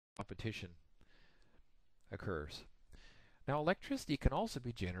competition occurs. Now, electricity can also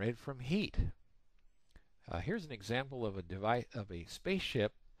be generated from heat. Here's an example of a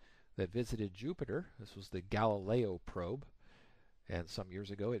spaceship that visited Jupiter. This was the Galileo probe, and some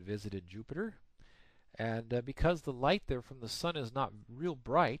years ago it visited Jupiter. And because the light there from the sun is not real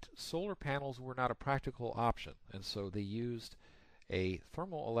bright, solar panels were not a practical option, and so they used a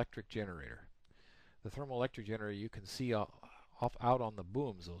thermoelectric generator. The thermoelectric generator you can see out on the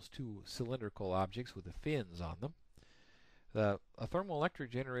booms, those two cylindrical objects with the fins on them. A thermoelectric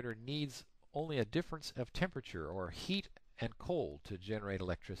generator needs only a difference of temperature, or heat and cold, to generate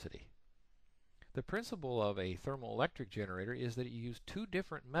electricity. The principle of a thermoelectric generator is that you use two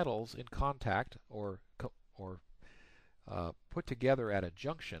different metals in contact or put together at a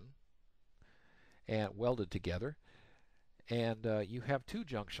junction and welded together, and you have two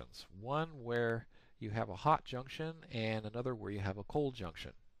junctions, one where you have a hot junction and another where you have a cold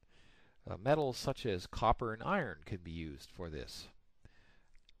junction. Metals such as copper and iron can be used for this.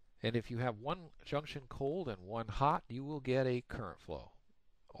 And if you have one junction cold and one hot, you will get a current flow,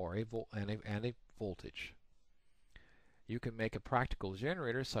 or a voltage. You can make a practical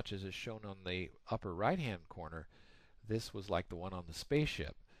generator such as is shown on the upper right hand corner. This was like the one on the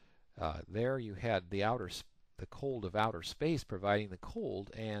spaceship. There you had the cold of outer space providing the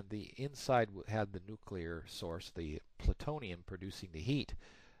cold, and the inside had the nuclear source, the plutonium, producing the heat.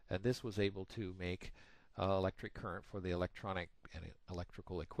 And this was able to make electric current for the electronic and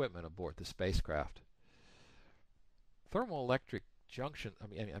electrical equipment aboard the spacecraft. Thermoelectric junction,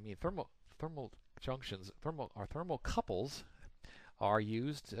 thermocouples are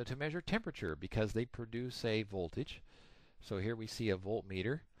used to measure temperature because they produce a voltage. So here we see a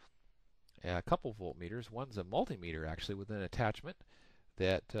voltmeter, a couple voltmeters. One's a multimeter actually with an attachment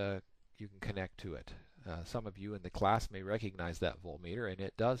that you can connect to it. Some of you in the class may recognize that voltmeter, and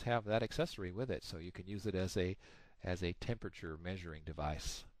it does have that accessory with it, so you can use it as a temperature measuring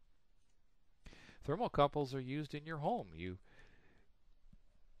device. Thermocouples are used in your home. You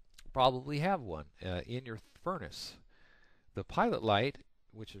probably have one in your furnace. The pilot light,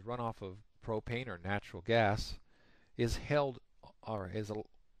 which is run off of propane or natural gas, is held or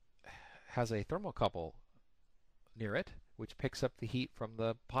has a thermocouple near it, which picks up the heat from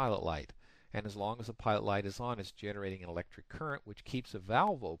the pilot light. And as long as the pilot light is on, it's generating an electric current, which keeps a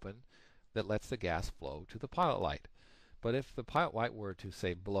valve open that lets the gas flow to the pilot light. But if the pilot light were to,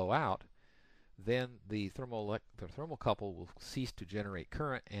 say, blow out, then the thermocouple will cease to generate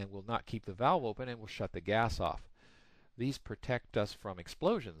current and will not keep the valve open and will shut the gas off. These protect us from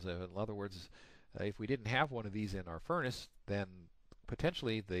explosions. In other words, if we didn't have one of these in our furnace, then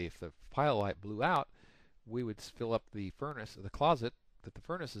potentially if the pilot light blew out, we would fill up the furnace, the closet that the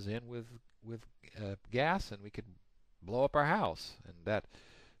furnace is in, with gas, and we could blow up our house. And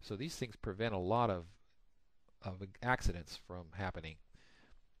so these things prevent a lot of accidents from happening.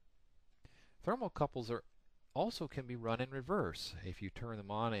 Thermocouples also can be run in reverse. If you turn them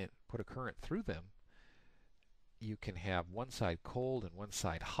on and put a current through them, you can have one side cold and one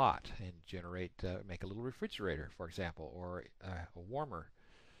side hot and make a little refrigerator, for example, or a warmer,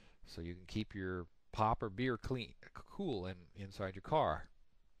 so you can keep your pop or beer cool inside your car.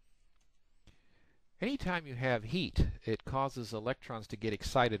 Anytime you have heat, it causes electrons to get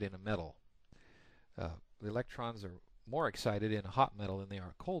excited in a metal. The electrons are more excited in a hot metal than they are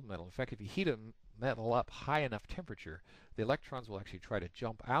a cold metal. In fact, if you heat a metal up high enough temperature, the electrons will actually try to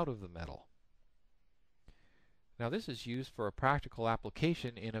jump out of the metal. Now, this is used for a practical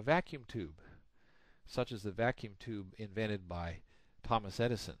application in a vacuum tube, such as the vacuum tube invented by Thomas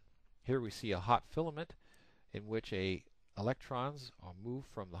Edison. Here we see a hot filament in which electrons are moved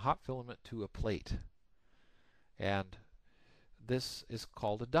from the hot filament to a plate. And this is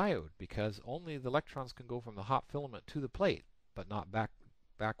called a diode because only the electrons can go from the hot filament to the plate, but not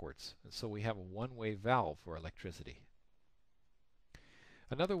backwards. And so we have a one-way valve for electricity.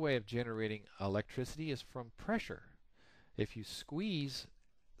 Another way of generating electricity is from pressure. If you squeeze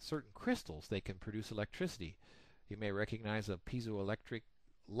certain crystals, they can produce electricity. You may recognize a piezoelectric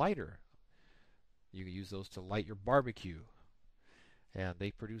lighter. You can use those to light your barbecue, and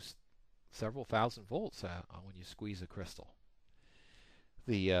they produce several thousand volts when you squeeze a crystal.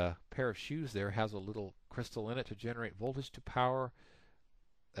 The pair of shoes there has a little crystal in it to generate voltage to power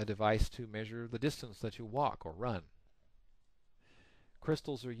a device to measure the distance that you walk or run.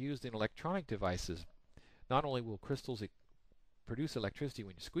 Crystals are used in electronic devices. Not only will crystals produce electricity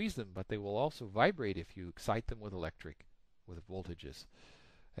when you squeeze them, but they will also vibrate if you excite them with voltages.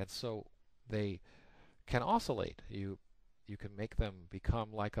 And so they can oscillate. You can make them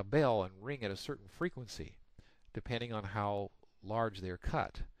become like a bell and ring at a certain frequency, depending on how large they're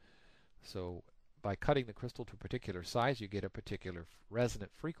cut. So by cutting the crystal to a particular size, you get a particular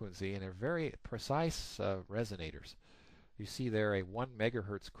resonant frequency, and they're very precise resonators. You see there a 1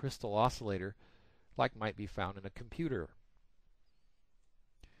 megahertz crystal oscillator like might be found in a computer.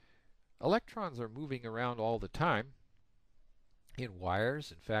 Electrons are moving around all the time in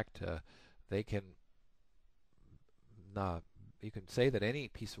wires. In fact, they can you can say that any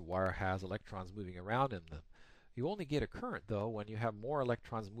piece of wire has electrons moving around in them. You only get a current, though, when you have more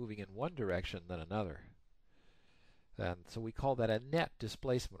electrons moving in one direction than another. And so we call that a net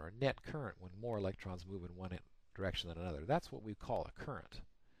displacement or net current when more electrons move in one direction than another. That's what we call a current.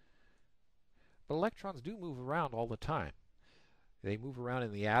 But electrons do move around all the time. They move around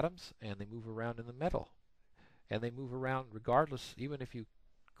in the atoms, and they move around in the metal. And they move around regardless, even if you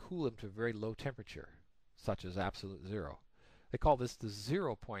cool them to a very low temperature, such as absolute zero. They call this the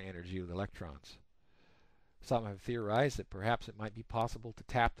zero-point energy of the electrons. Some have theorized that perhaps it might be possible to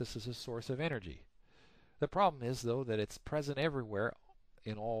tap this as a source of energy. The problem is, though, that it's present everywhere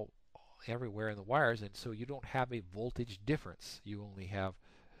everywhere in the wires, and so you don't have a voltage difference. You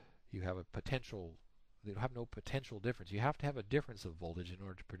have a potential. You have no potential difference. You have to have a difference of voltage in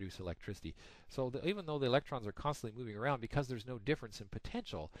order to produce electricity. So even though the electrons are constantly moving around, because there's no difference in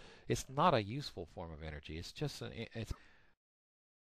potential, it's not a useful form of energy. It's just